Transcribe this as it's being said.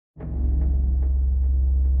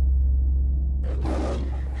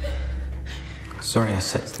Sorry I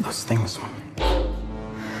said those things.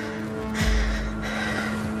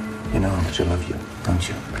 You know how much I love you, don't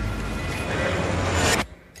you?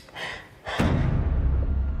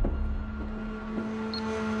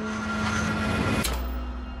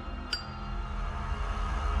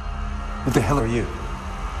 What the hell are you?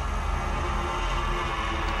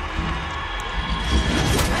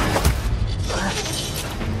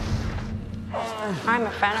 I'm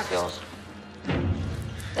a fan of yours.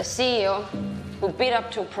 The CEO who beat up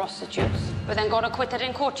 2 prostitutes, but then got acquitted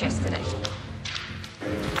in court yesterday.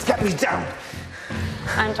 Get me down!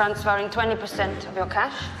 I'm transferring 20% of your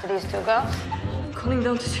cash to these 2 girls. I'm calling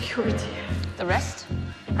down to security. The rest,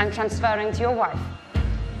 I'm transferring to your wife.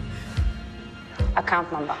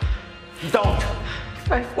 Account number. Don't!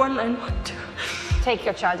 If I have one, I want to. Take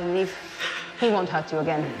your child and leave. He won't hurt you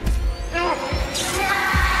again.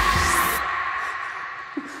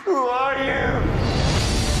 Who are you?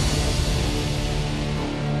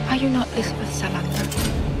 Are you not Elizabeth Salander,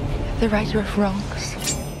 the writer of Wrongs?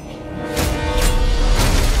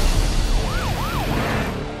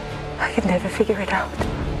 I could never figure it out.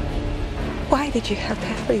 Why did you have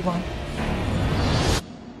everyone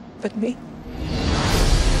but me?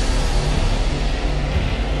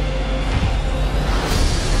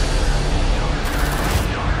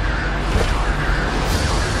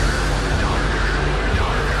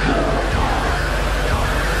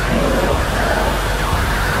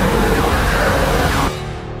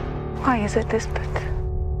 Why is it, Lisbeth?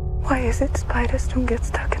 Why is it spiders don't get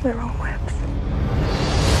stuck in their own webs?